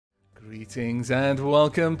Greetings and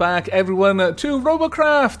welcome back, everyone, to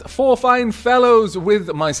Robocraft. Four fine fellows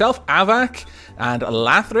with myself, Avak, and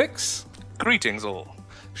Lathrix. Greetings all.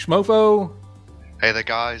 Schmofo. Hey there,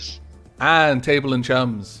 guys. And Table and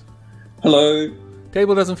Chums. Hello.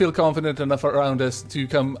 Table doesn't feel confident enough around us to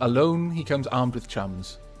come alone. He comes armed with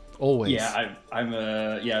chums. Always. Yeah, I'm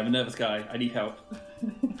a nervous guy. I need help.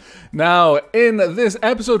 Now, in this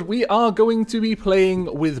episode, we are going to be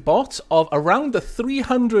playing with bots of around the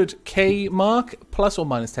 300k mark, plus or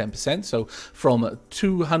minus 10%. So from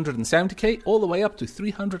 270k all the way up to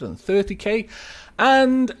 330k.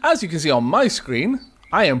 And as you can see on my screen,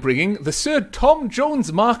 I am bringing the Sir Tom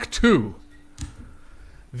Jones Mark II.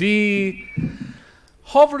 The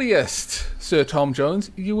hoveriest Sir Tom Jones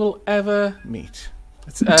you will ever meet.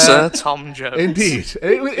 Sir Tom Jones. Indeed.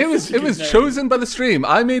 It was chosen by the stream.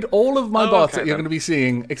 I made all of my bots that you're going to be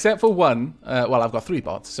seeing, except for one. Well, I've got 3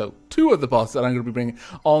 bots, so 2 of the bots that I'm going to be bringing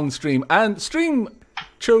on stream. And stream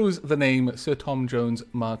chose the name Sir Tom Jones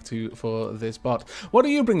Mark II for this bot. What are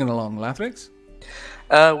you bringing along, Lathrix?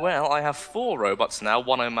 Well, I have 4 robots now.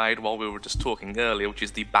 One I made while we were just talking earlier, which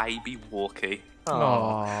is the Baby Walkie.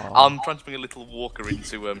 I'm trying to bring a little walker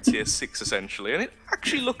into tier 6 essentially, and it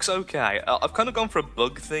actually looks okay. I've kind of gone for a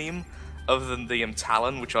bug theme other than the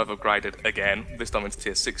Talon, which I've upgraded again, this time into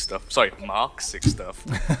tier 6 stuff. Sorry, Mark 6 stuff.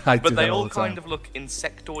 But they all kind of look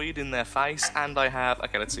insectoid in their face, and I have...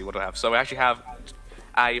 Okay, let's see what I have. So I actually have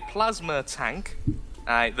a plasma tank,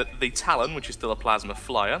 the Talon, which is still a plasma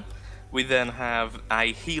flyer. We then have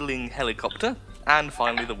a healing helicopter, and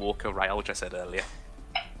finally the walker rail, which I said earlier.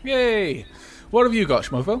 Yay! What have you got,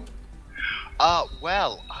 Schmofo?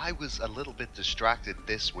 Well, I was a little bit distracted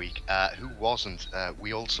this week. Who wasn't?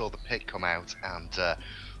 We all saw the pit come out, and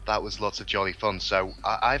that was lots of jolly fun. So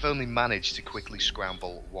I've only managed to quickly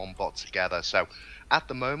scramble one bot together. So at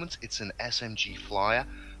the moment, it's an SMG flyer,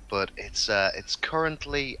 but it's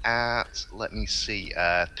currently at, let me see,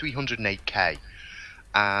 308k.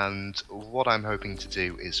 And what I'm hoping to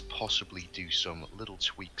do is possibly do some little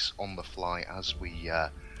tweaks on the fly as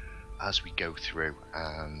we go through,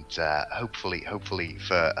 and hopefully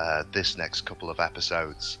for this next couple of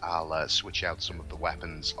episodes, I'll switch out some of the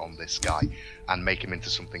weapons on this guy and make him into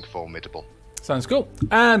something formidable. Sounds cool.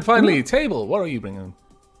 And finally, Table, what are you bringing?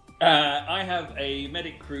 I have a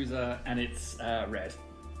medic cruiser, and it's red.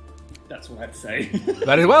 That's all I have to say.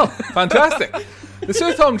 Very well. Fantastic. The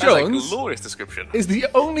Sir Tom Jones glorious description. Is the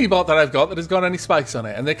only bot that I've got that has got any spikes on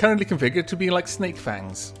it, and they're currently configured to be like snake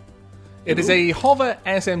fangs. It is a hover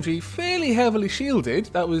SMG, fairly heavily shielded.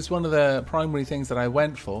 That was one of the primary things that I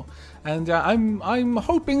went for, and I'm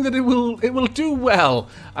hoping that it will do well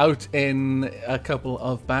out in a couple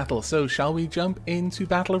of battles. So, shall we jump into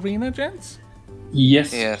Battle Arena, gents?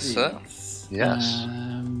 Yes, sir. Yes.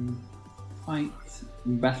 Fight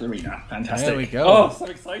Battle Arena. Fantastic. There we go. Oh, so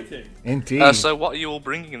exciting. Indeed. So, what are you all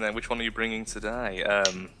bringing then? Which one are you bringing today?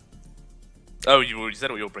 Oh, you already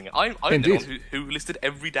said what you were bringing. I'm the one who listed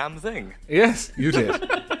every damn thing. Yes, you did.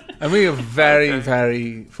 And we are very,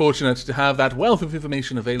 very fortunate to have that wealth of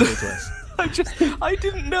information available to us. I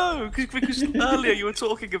didn't know, because earlier you were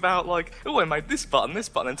talking about, like, oh, I made this button,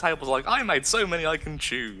 and Table's like, I made so many I can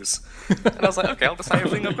choose. And I was like, okay, I'll just say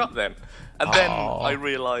everything I've got then. And then I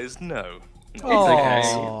realised, no. It's okay.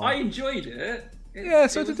 I enjoyed it. Yeah,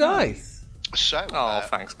 so did I. So,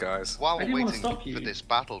 thanks, guys. While we're waiting for this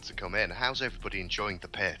battle to come in, how's everybody enjoying the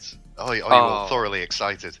pit? Are you all thoroughly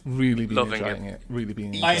excited? Really been Loving enjoying it. Really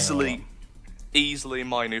been easily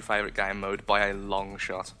my new favourite game mode by a long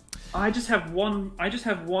shot. I just have one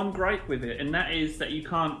gripe with it, and that is that you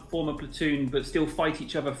can't form a platoon but still fight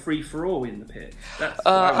each other free for all in the pit.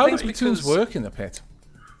 How does platoons work in the pit?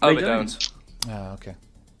 They don't. Oh, okay.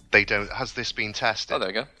 They don't. Has this been tested? Oh, there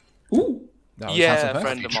you go. Ooh. Yeah, a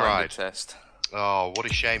friend of mine did test. Oh, what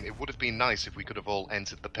a shame. It would have been nice if we could have all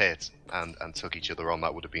entered the pit and took each other on.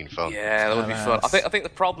 That would have been fun. Yeah, that would be fun. I think the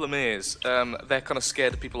problem is they're kind of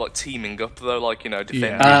scared of people like teaming up, though, like, defending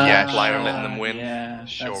the player and letting them win. Yeah,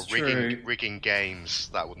 sure, rigging games,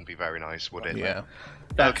 that wouldn't be very nice, would it? Yeah.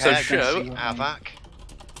 Okay, so Avak.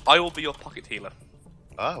 I will be your pocket healer.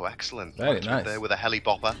 Oh, excellent. Very nice. There with a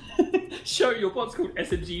helibopper. Show your bot's called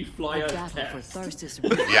SMG Flyer.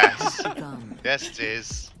 Yes. Yes, it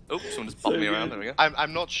is. Oh, someone just bopped me around. There we go.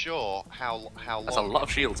 I'm not sure how long. That's a lot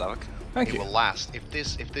of shields, Alec. Thank you. Will last if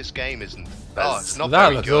this game isn't. It's not that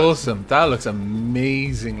very looks good. Awesome. That looks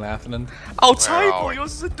amazing, Lathland. Oh, Table,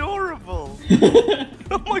 yours is adorable.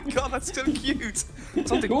 Oh my god, that's so cute.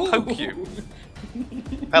 Something will poke you.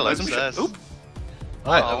 Hello, sirs. Oop.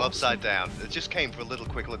 Right. I'm upside down. It just came for a little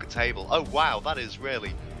quick look at Table. Oh wow, that is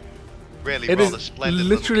really It rather is splendid.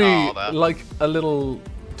 literally little car there. like a little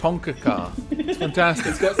Tonka car. It's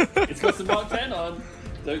fantastic. It's got some Mark 10 on.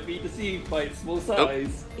 Don't be deceived by its small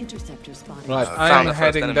size. Interceptor spotted. Right, I found am the first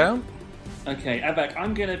heading enemy. down. Okay, Avak,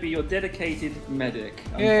 I'm going to be your dedicated medic.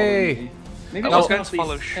 I'm Yay. following you. Maybe I was I'll going start to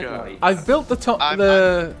follow these Show. headlights. I've built the top. I'm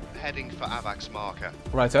heading for Avak's marker.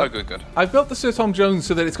 Right. Oh, good. I've built the Sir Tom Jones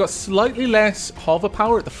so that it's got slightly less hover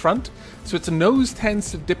power at the front, so its nose tends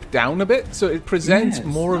to dip down a bit, so it presents Yes,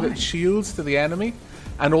 more of its nice. shields to the enemy,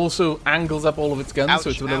 and also angles up all of its guns, so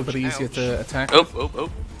Ouch, it's a little bit ouch, easier ouch. to attack. Oh.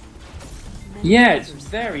 Yeah, it's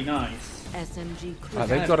very nice. SMG crew. Right,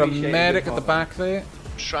 they've got a appreciate medic it, at the Bob. back there.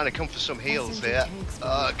 Trying to come for some heals here.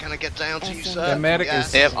 Can I get down to you, sir? The medic Yes.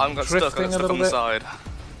 is- Yep, I'm got stuck. Drifting I'm a stuck little on the bit. side.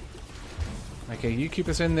 Okay, you keep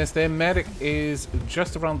us in this. Their medic is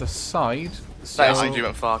just around the side. So That SMG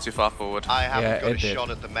went far too far forward. I haven't Yeah, got a it did. shot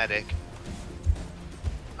at the medic.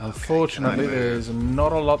 unfortunately, Okay, can I move? there's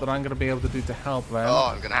not a lot that I'm going to be able to do to help them.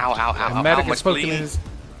 Oh, I'm gonna have to- Ow, The ow, medic my is poking spleen. his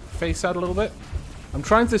face out a little bit. I'm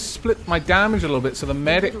trying to split my damage a little bit so the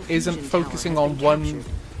medic isn't focusing on one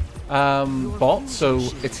bot, so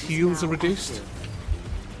its heals are reduced.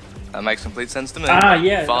 That makes complete sense to me. Ah,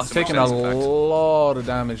 yeah, Far that's too much Taking a sense, in fact. lot of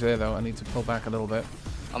damage there, though. I need to pull back a little bit.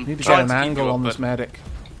 I'm Need to get trying an to keep angle you up, on this but medic.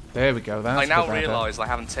 There we go. That's I now better. realise I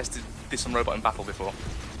haven't tested this on Robot in Battle before.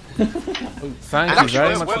 Oh, thank you Actually, very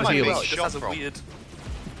where- much where for am I the being heals. It just shot has a from? weird...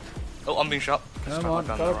 Oh, I'm being shot. Just Come on,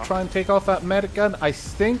 got gotta try and take off that medic gun. I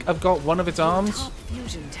think I've got one of its arms Top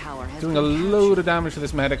fusion tower has doing a been load of damage to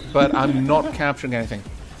this medic, but I'm not capturing anything.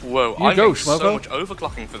 Whoa, You I'm go, getting so Schmoko. much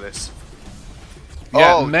overclocking for this.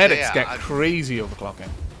 Yeah, Oh, medics dear, get I- crazy overclocking.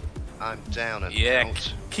 I'm down and Yeah,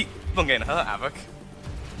 out. keep on getting hurt, Havoc.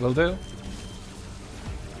 Will do.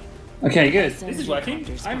 Okay, good. SMG This is working.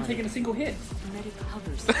 counter I haven't spotted. taken a single hit. medic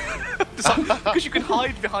hovers. Because you can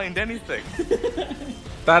hide behind anything.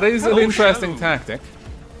 That is an Oh, interesting show. tactic.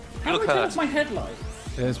 How look do I turn hurt. off my headlights?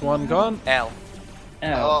 There's one gone. L. Oh,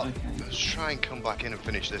 Oh, okay. let's try and come back in and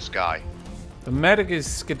finish this guy. The medic is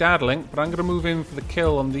skedaddling, but I'm going to move in for the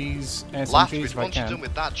kill on these SMGs Last, if I once you're done can.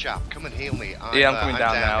 with that chap, come and heal me. Yeah, I'm coming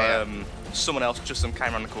down here. now. Someone else just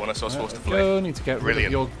came around the corner, so I was forced to flee. Go. Need to get rid Brilliant.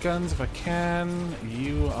 of your guns if I can.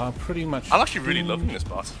 You are pretty much. I'm actually really loving this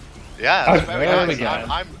part. Yeah, that's very there we nice. go.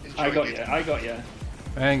 I'm I enjoying got it. you. I got you.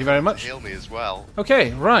 Thank you very much. Heal me as well.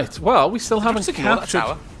 Okay, right. Well, we still haven't just ignore that captured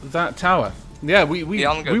tower? that tower. Yeah, we Yeah,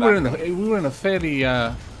 I'm gonna go we were in a fairly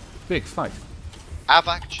big fight.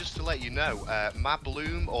 Avak, just to let you know,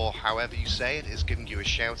 Mabloom, or however you say it, is giving you a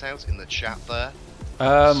shout out in the chat there.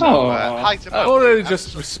 Oh, Hi to I Mabloom. already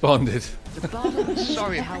just responded. The bottom fusion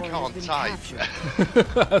Sorry if I tower can't has been type.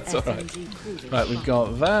 captured. That's all right. SMG cruisers Right, we've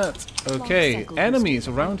spotted. got that. Okay, Cycle enemies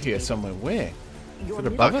boost around here activated. somewhere. Where? Your Is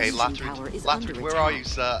it above middle us? Okay, fusion tower is Latrid, under where are attack. you,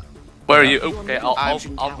 sir? Where are you? Your Okay, middle I'll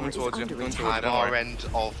fusion come tower is towards you. under Going attack. towards I'm you, don't our worry. end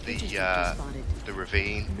of Interceptor spotted. the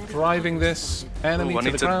ravine. Medic Driving hovers this spotted. enemy Ooh, I to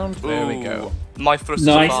the need to- ground. There we Ooh, go. My thrusters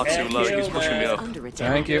Nice are far too low. air He's kill pushing me there. up. Under attack.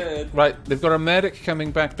 Thank you. Good. Right, they've got a medic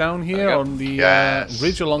coming back down here Okay. on the Yes,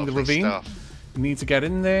 ridge along the lovely ravine. stuff. You need to get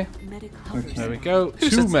in there. Medic hovers. There we go. Who Two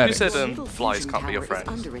said- who medics. said, Your middle flies fusion can't be your tower is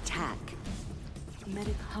friends? under attack.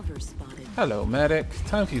 Medic hovers spotted. Hello, medic.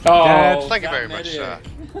 Time for you to be Oh, dead. Thank you that very much, sir.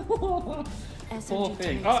 Poor SMG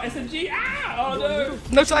thing. tanks Oh, SMG! Ah! Oh Your no! middle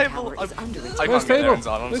No fusion table! tower is under I attack. Where's can't get there table? in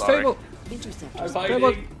time, I'm Where's sorry. table? Interceptor I'm spotted.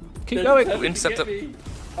 Table. fighting. Keep They're going. determined to Interceptor. get me.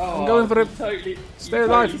 Oh, I'm going for it. you Totally, Stay you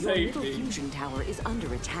alive. Totally Your saved middle me. fusion tower is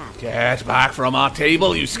under attack. Get back from our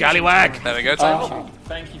table, you scallywag. There we go, table. Oh,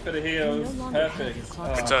 thank you for the You heals. no longer have Perfect. the clock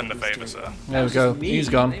Oh, Return the booster. favour, sir. There we go. me. He's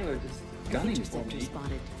gone. They were just gunning for Interceptor me.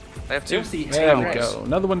 spotted. They have They two. obviously There we hate us. go.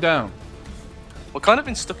 Another one down. We've kind of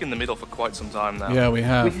been stuck in the middle for quite some time now. Yeah, we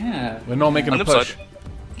have. We have. We're not making On a the push. upside,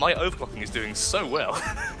 my overclocking is doing so well.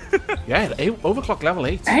 Yeah, overclock level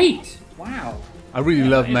 8. 8! Wow. I really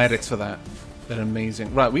love nice. medics for that. They're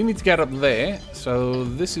amazing. Right, we need to get up there. So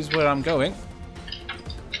this is where I'm going.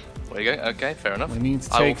 There you go. Okay, fair enough. We need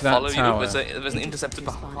to I will take that follow tower. you. There's an interceptor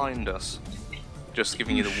behind us. Just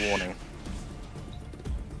giving you the warning.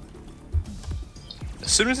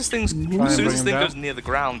 As soon as this and thing bring him down. goes near the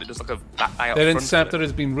ground, it does like a back eye up Their front of interceptor it.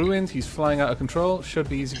 has been ruined. He's flying out of control. Should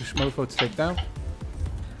be easy for Schmofo to take down.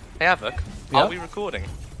 Hey, Havoc, Yeah? are we recording?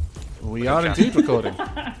 We are indeed recording.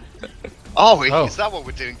 Oh, Oh. is that what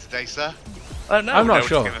we're doing today, sir? I don't know. I'm not we're just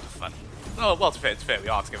sure. giving it for fun. Oh, well, to be fair, we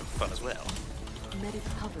are together for fun as well. Medic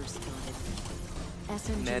hovers spotted.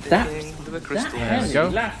 SMG Medicating the That crystal. There we heli, go.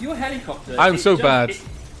 Laugh, your helicopter. I'm it so just- bad.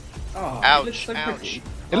 Oh, Ouch, it looks so ouch. pretty.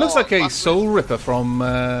 It looks Oh, like a that's- Soul Ripper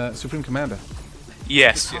from Supreme Commander.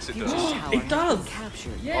 Yes, yes, it fusion does. tower It has does. been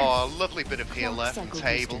captured. Yes. Oh, lovely bit of heal Clock left and cycle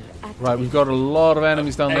table. booster activated. Right, we've got a lot of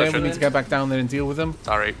enemies down there. We need to Excellent. get back down there and deal with them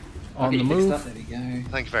Sorry. on Okay, the you fixed move. that, There we go.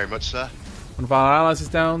 Thank you very much, sir. One of our allies is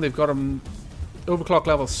down. They've got an overclock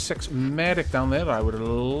level 6 medic down there that I would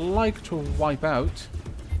like to wipe out.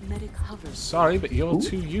 Medic hovers. Sorry, but you're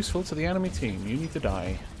too useful to the enemy team. You need to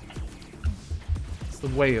die. It's the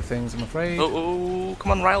way of things, I'm afraid. Oh,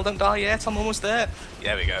 come on, Rail, don't die yet. I'm almost there.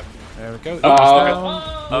 There we go. There we go. He's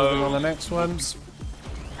down. Moving on the next one.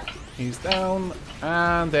 He's down.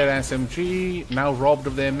 And their SMG, now robbed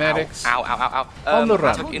of their medics. Ow, ow, ow, ow. On the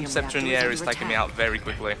run. Atomic Interceptor in the air is taking me out very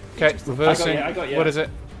quickly. Okay, reversing. I got you. What is it?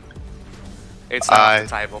 It's at the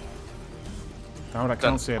table. Oh, I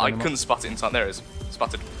can't see it I anymore. couldn't spot it in time. There it is.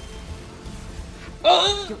 Spotted.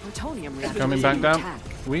 Your plutonium reactor Coming is back under down. attack.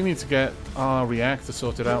 We need to get our reactor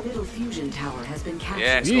sorted The out. middle fusion tower has been captured.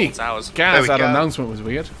 Yeah, it's Yee. all towers. Gaz, There we that go. announcement was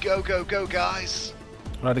weird. Go, go, go, guys!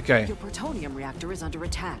 Right, okay. Your plutonium reactor is under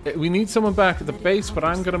attack. We need someone back at the base, but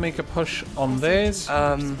I'm going to make a push on theirs.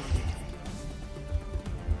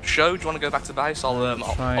 Show, do you want to go back to base? I'll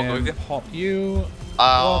Try go with you. and pop you.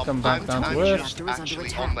 Welcome back down to I'm Earth. just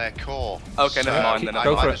actually on their core. Okay, never mind, then I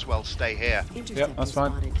Go for might it. as well stay here. Interceptor that's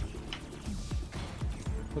fine. spotted.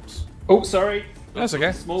 Oops. Oh, sorry. That's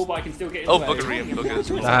okay. Small, but I can still get in Oh, the way. buggery and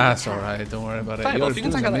buggers. That's alright, don't worry about it. Hey, You're well, if you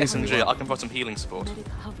can doing take out the amazingly SMG, well. I can provide some healing support. Medic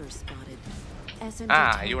hover spotted. SMG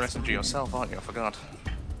Ah, you're an tanks SMG yourself, aren't you? I forgot.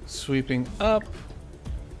 Sweeping up.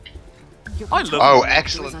 Your I love- plutonium Oh, reactor is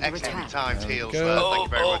excellent, under excellent attack. timed heals go. there. Thank you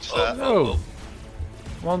very much, sir. Oh.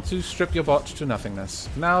 Want to strip your bot to nothingness.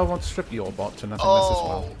 Now I want to strip your bot to nothingness as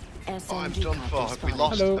well. I'm SMG done for. copter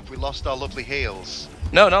Hello. Have we lost our lovely heals?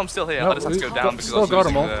 No, I'm still here. No, I just had to go we've down because I still was got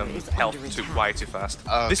 'em losing all. health too way too fast.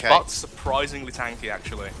 This Okay. bot's surprisingly tanky,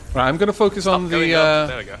 actually. Right, I'm going to focus on going the. up.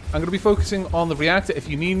 There we go. I'm going to be focusing on the reactor. If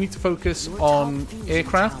you need me to focus Your top on fusion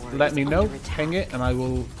aircraft, tower let is me know. under attack. Ping it, and I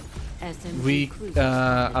will SMG cruiser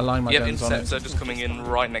spotted. align my Yep, guns on it. Interceptor just coming in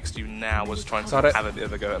right next to you now was trying Got to it. have a bit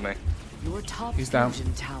of a go at me. Your top He's down.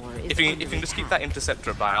 fusion tower is If you under can just keep attack. that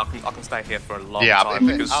Interceptor about, I can stay here for a long Yeah, time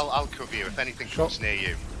if because I'll cover you. If anything Sure. comes near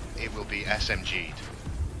you, it will be SMG'd.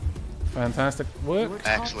 Fantastic work. Your top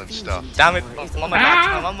Excellent fusion stuff. damn it, tower is I'm on my under back.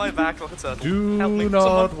 attack. I'm on my back like a turtle. Do Help me,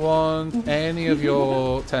 not someone. want any of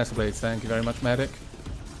your Tesla blades. Thank you very much, medic.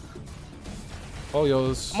 All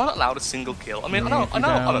yours. Am I not allowed a single kill? I mean, I know I'm a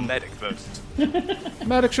down. medic, but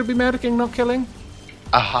Medic should be medicing, not killing.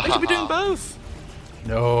 I should be doing both.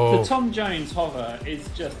 No. The Tom Jones hover is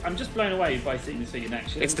just... I'm just blown away by seeing this thing in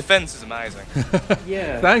action. Its defense is amazing.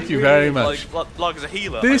 Yeah. Thank it you really very is. much. Like as a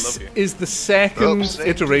healer, This I love you. is the second Oops.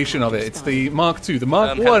 iteration of it. It's the Mark II. The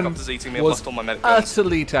Mark I Helicopters eating me. I've was lost all my medic guns.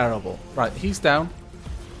 utterly terrible. Right, he's down.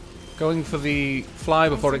 Going for the fly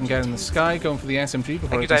before it can get in the sky. Going for the SMG before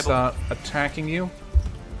Thank it you, can Dable. start attacking you.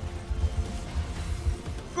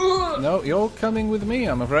 No, you're coming with me,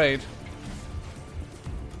 I'm afraid.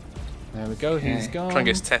 There we go, he's gone. Try and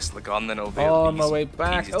get his Tesla gone, then it'll be On easy, my way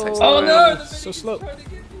back. easy to take Oh, Tesla no! down. So slow.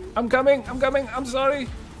 I'm coming, I'm sorry.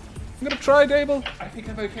 I'm gonna try, Dable. I think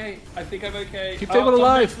I'm okay. Keep Dable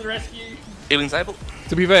alive. To the rescue. Healing table.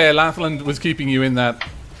 To be fair, Lathland was keeping you in that.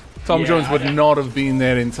 Tom Yeah, Jones would I know. not have been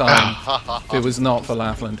there in time if it was not for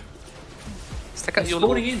Lathland. Let's take out It's your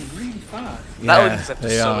spawning little... in really fast. That interceptor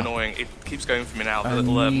they is so are. annoying. It keeps going for me now. The I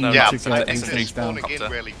little need no, Yeah, to it's get I an think these they're things SMG down. spawning in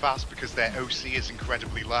copter. really fast because their OC is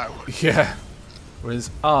incredibly low. Yeah. Whereas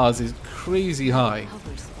ours is crazy high.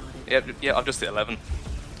 Hover spotted. Yeah, I've just hit 11.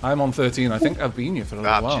 I'm on 13. I think I've been here for a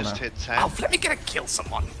little I've while just now. hit 10. Oh, let me get a kill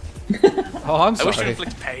someone. Oh, I'm I wish to sorry.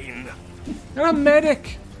 inflict pain. You're a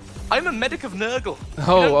medic. I'm a medic of Nurgle. You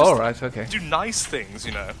Oh, don't just alright, okay. Do nice things,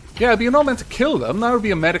 you know. Yeah, but you're not meant to kill them. That would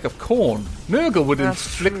be a medic of Khorne. Nurgle would That's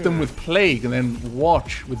inflict them true. with plague and then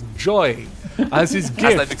watch with joy as his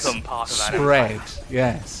they gifts become part of that spread.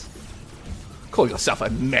 Yes. Call yourself a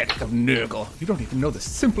medic of Nurgle. You don't even know the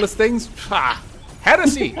simplest things. Ha!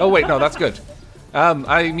 Heresy! Oh wait, no, that's good.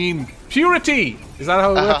 I mean purity! Is that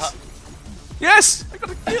how it works? Yes! I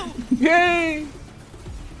got a kill! Yay!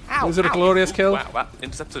 Ow, Was it a ow. glorious kill? Wow, that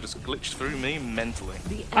interceptor just glitched through me mentally.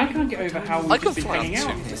 I can't get over how I we've can just been fly hanging up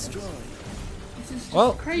out too. here. This is just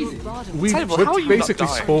Well, crazy. We're Table, how are you not basically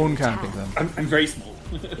dying? spawn camping them. I'm very small.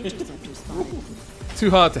 Interceptor spotted. Too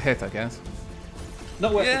hard to hit, I guess.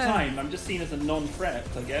 Not worth Yeah. the time. I'm just seen as a non-threat,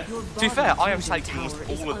 I guess. Your To be fair, I am fusion taking almost tower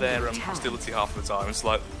is all of their under attack. hostility half the time. It's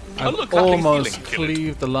like, oh I've look, that thing's almost healing. Kill it.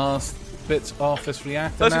 cleaved the last bits off this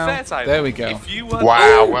reactor That's a now. fair table. There we go. If you Wow,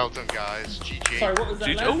 oh! well done, guys. GG. Sorry, what was that?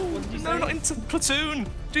 GG. lad? Oh, What did you no, say? not into Platoon.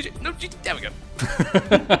 GG. No, GG. There we go.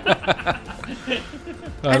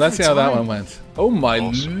 Right, let's see how that time. one went. Oh my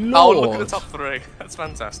Awesome. lord! Oh, look at the top three. That's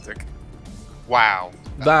fantastic. Wow.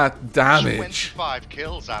 That damage. 25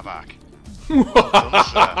 kills, Avak. Well done,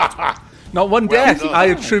 sir. Not one Well death. done. I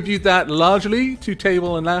attribute that largely to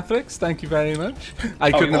Table and Lathrix. Thank you very much.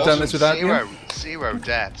 I couldn't have done this without you. Zero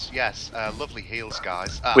deaths. Yes, lovely heals,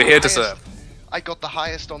 guys. We're here to highest- serve. I got the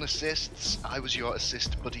highest on assists. I was your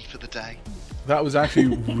assist buddy for the day. That was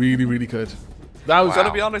actually really, really good. That was. Wow.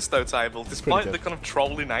 Gotta be honest though, Table, despite good. the kind of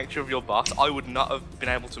trolly nature of your bot, I would not have been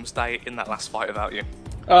able to stay in that last fight without you.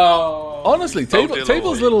 Oh. Honestly, dear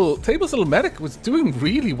Table's Lord. little medic was doing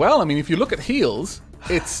really well. I mean, if you look at heals,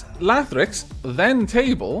 it's Lathrix, then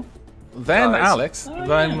Table, then Guys. Alex,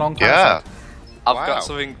 then Long Yeah. I've Wow. got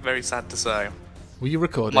something very sad to say. Were you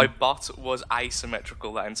recording? My bot was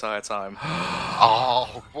asymmetrical that entire time.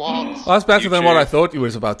 Oh, what? Well, that's better than what I thought you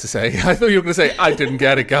was about to say. I thought you were going to say, I didn't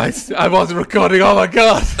get it, guys. I wasn't recording. Oh, my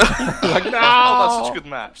God. Like, no. Oh, that's such a good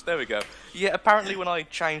match. There we go. Yeah, apparently when I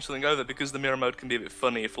change something over, because the mirror mode can be a bit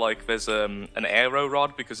funny if, like, there's an aero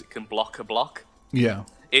rod, because it can block a block. Yeah.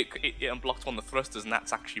 It unblocked one of the thrusters, and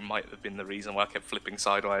that's actually might have been the reason why I kept flipping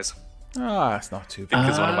sideways. Ah, that's not too bad.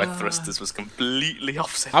 Because one of my thrusters was completely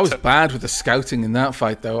offset. I was bad with the scouting in that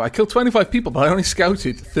fight, though. I killed 25 people, but I only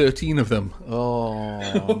scouted 13 of them. Oh,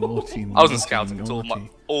 naughty, I wasn't scouting at all. naughty.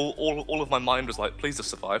 All of my mind was like, please just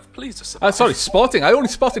survive. Please just survive. Sorry, spotting. I only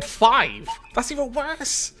spotted 5. That's even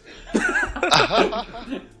worse.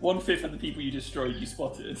 1/5 of the people you destroyed, you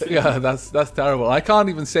spotted. Yeah, that's terrible. I can't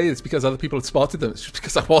even say it's because other people had spotted them. It's just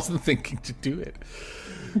because I wasn't thinking to do it.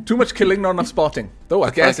 Too much killing, not enough spotting. Though I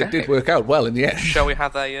guess it did work out well in the end. Shall we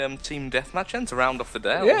have a team deathmatch then to round off the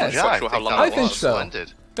day? Yeah, I'm not sure how long I it think was. so.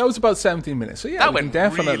 Splendid. That was about 17 minutes. So yeah, That we can went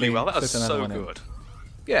definitely really well. That was fit another so one in. good.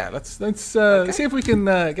 Yeah, let's see if we can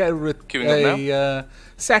get Queuing up a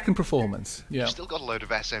second performance. Yeah. You've still got a load of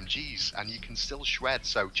SMGs, and you can still shred,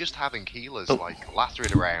 so just having healers like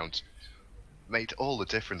Lathrid around made all the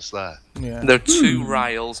difference there. Yeah. There are 2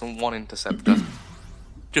 rails and 1 interceptor.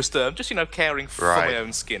 Just caring for Right. my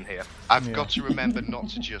own skin here. I've got to remember not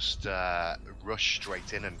to just rush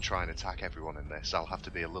straight in and try and attack everyone in this. I'll have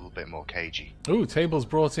to be a little bit more cagey. Ooh, Table's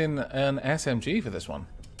brought in an SMG for this one.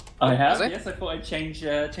 I have, Is it? yes. I thought I'd change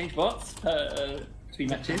bots between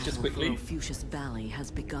matches just quickly. Fuchsia's Valley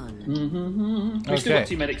has begun. We've still Okay. got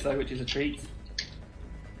 2 medics though, which is a treat.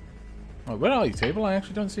 Oh, where are you, Table? I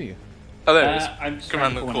actually don't see you. Oh, there it is. I'm just Come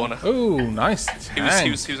around the corner. Oh, nice tank.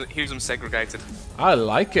 He was segregated. I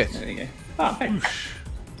like it. There you go. Ah, thanks.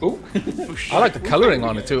 Oh. I like the colouring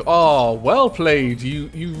on it too. Oh, well played.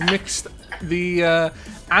 You mixed the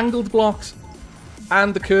angled blocks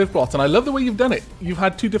and the curved blocks, and I love the way you've done it. You've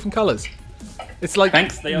had 2 different colours. It's like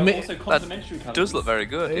Thanks, they are also complementary colours. Does look very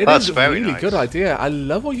good. It That's is a very really nice. good idea. I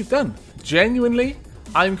love what you've done. Genuinely,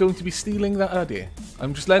 I'm going to be stealing that idea.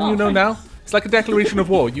 I'm just letting you know now. It's like a declaration of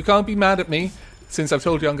war. You can't be mad at me since I've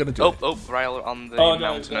told you I'm going to do it. Oh, rail on the Oh, no,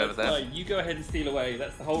 mountain over there. fine. You go ahead and steal away.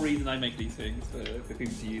 That's the whole reason I make these things, for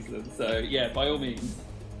people to use them. So, yeah, by all means.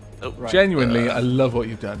 Oh, Genuinely, I love what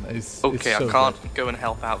you've done. It's okay, so I can't good. go and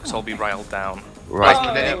help out because I'll be railed down. Right,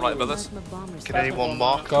 Right above us. can anyone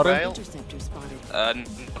mark the Got him. rail? Interceptor spotted. I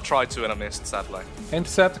tried to and I missed, sadly.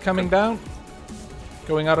 Interceptor coming down.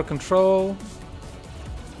 Going out of control.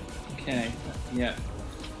 Okay, yeah.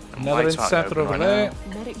 Another Lights aren't interceptor open over right there.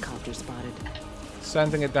 Medic copter spotted.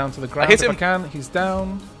 Sending it down to the ground hit if I him. can. He's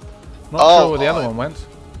down. Not Oh, sure where the other oh. one went.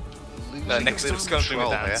 Losing a Next bit to of us going through the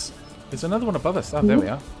control dance. There's another one above us. Oh, there we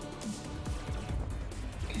are.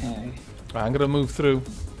 Okay. Right, I'm going to move through.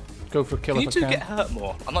 Go for a kill Can you if I two can. get hurt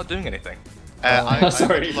more? I'm not doing anything. I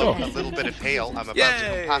Sorry. would love a little bit of heal. I'm about to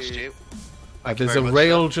Yay! come past you. Thank you There's very a much,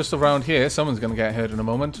 rail sir. just around here. Someone's going to get hurt in a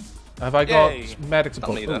moment. Have I got Yay. medic Not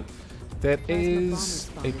support? me, though. Ooh, there is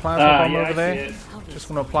a plasma bomb Yeah, over I there. see it. Just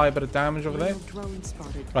going to apply a bit of damage over there. Drone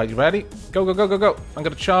spotted. Right, you ready? Go, go, go, go, go. I'm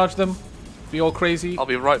going to charge them. Be all crazy. I'll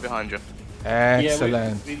be right behind you.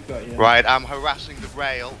 Excellent. Yeah, we've got you. Right, I'm harassing the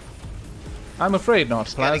rail. I'm afraid not,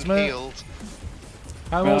 It's getting plasma. healed.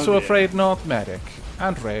 I'm Oh, also dear. afraid not, medic.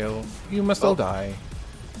 And rail. You must all die.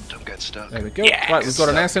 Don't get stuck. There we go. Yes! Right, we've got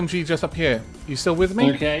an SMG just up here. You still with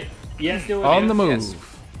me? Okay. Yeah, still with On you. the move. Yes.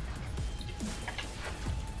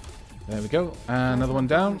 There we go. And another one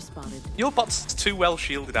down. Spotted. Your bot's too well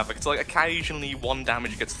shielded, Avic. It's like occasionally 1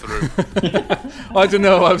 damage gets through. I don't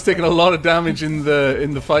know. I was taking a lot of damage in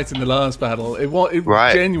the fight in the last battle. It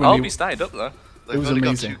Right. genuinely. I'll be stayed up though. They've was only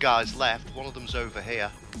amazing. got 2 guys left. One of them's over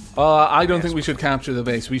here. I don't think we should capture the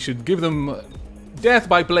base. We should give them death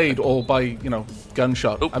by blade or by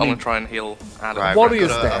gunshot. Oh, I I'm mean, gonna try and heal Adam. Right, What we've is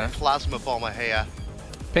got that? a plasma bomber here.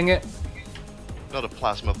 ping it. Not a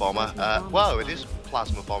plasma bomber. Well, it is a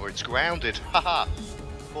plasma bomber. It's grounded. Haha.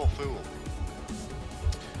 Poor fool.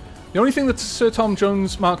 The only thing that Sir Tom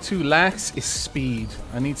Jones Mark II lacks is speed.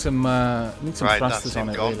 I need some Right, thrusters that's on him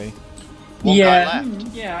it, gone. really. One guy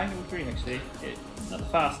left. Yeah, I agree actually. It's not the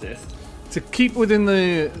fastest. To keep within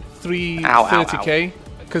the 330k,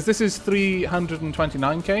 because this is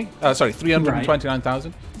 329k. Sorry,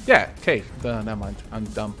 329,000. Yeah, K. Never mind. I'm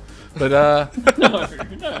dumb. But No.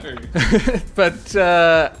 but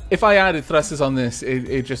if I added thrusters on this,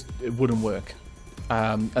 it wouldn't work.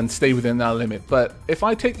 And stay within that limit. But if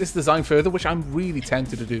I take this design further, which I'm really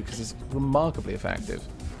tempted to do because it's remarkably effective,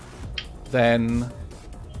 then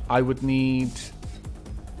I would need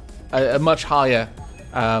a much higher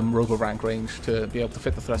robo rank range to be able to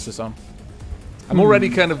fit the thrusters on. I'm already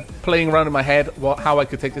kind of playing around in my head how I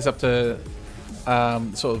could take this up to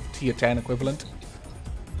sort of tier 10 equivalent.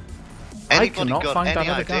 Anybody cannot got find any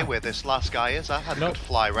that other idea guy. where this last guy is? I had a Nope. good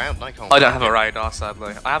fly round and I can't I don't find have a him. radar,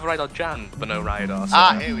 sadly. I have a radar jam, but no radar. So.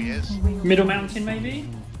 Ah, here he is. Middle mountain, maybe?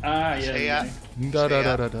 Ah, yeah. Yeah. Da da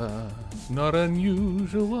da da da. Not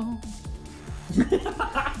unusual.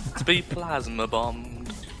 To be plasma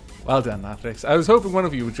bombed. Well done, Matrix. I was hoping one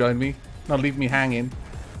of you would join me, not leave me hanging.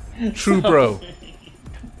 True bro.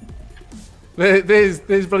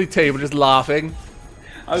 There's bloody Table just laughing.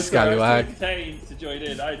 I was Scallywag. entertained to join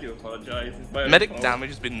in. I do apologise. It's my own Medic fault. damage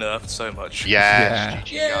has been nerfed so much. Yes,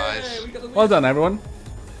 GG Yeah, guys. we got the win. Well done, everyone.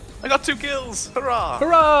 I got 2 kills! Hurrah!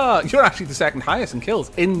 Hurrah! You're actually the second highest in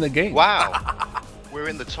kills in the game. Wow. We're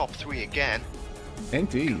in the top 3 again.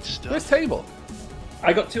 Indeed. stuff. Where's Table?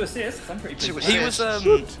 I got 2 assists. I'm pretty pleased. Two He was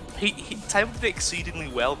assists. he Table did exceedingly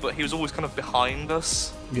well, but he was always kind of behind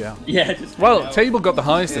us. Yeah. Yeah, just Well, now. Table got the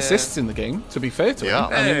highest Yeah. assists in the game, to be fair to Yeah.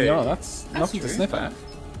 him. I mean, Hey. that's nothing to true. sniff at.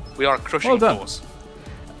 We are a crushing Well done. force.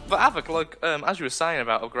 But Avok, like as you were saying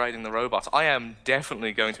about upgrading the robot, I am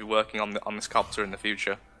definitely going to be working on this copter in the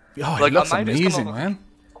future. Oh, Like, it looks I made it as amazing, kind of man.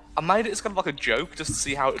 I made it as kind of like a joke just to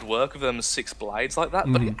see how it would work with 6 blades like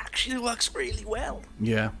that, but it actually works really well.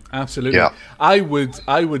 Yeah, absolutely. Yeah. I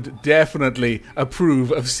would definitely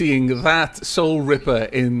approve of seeing that Soul Ripper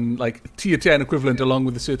in like tier 10 equivalent along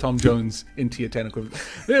with the Sir Tom Jones in tier 10 equivalent.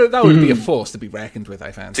 That would be a force to be reckoned with,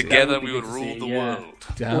 I fancy. Together would be we would good to rule see, the yeah. world.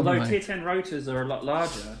 Damn Although right. tier 10 rotors are a lot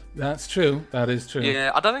larger. That's true. That is true.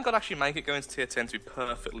 Yeah, I don't think I'd actually make it go into tier 10 to be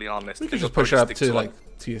perfectly honest. We I could think just I'll push it probably up stick to like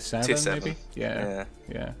tier 7, tier 7. maybe. Yeah.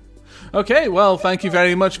 Yeah. Okay, well, thank you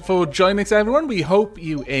very much for joining us, everyone. We hope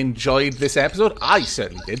you enjoyed this episode. I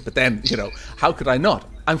certainly did, but then, how could I not?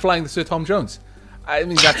 I'm flying the Sir Tom Jones. I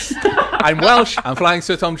mean, I'm Welsh. I'm flying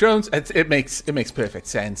Sir Tom Jones. It makes perfect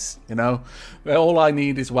sense, All I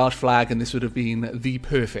need is Welsh flag, and this would have been the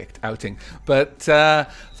perfect outing. But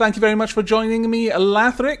thank you very much for joining me,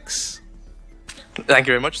 Lathrix Thank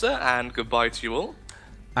you very much, sir, and goodbye to you all.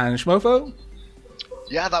 and Schmofo,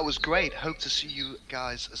 Yeah, that was great. Hope to see you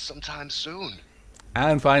guys sometime soon.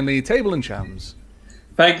 and finally Table and Chums.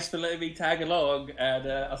 Thanks for letting me tag along,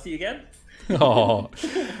 and I'll see you again. Oh,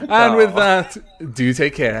 and with that, do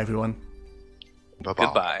take care, everyone. Bye-bye.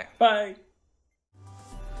 Goodbye. Bye.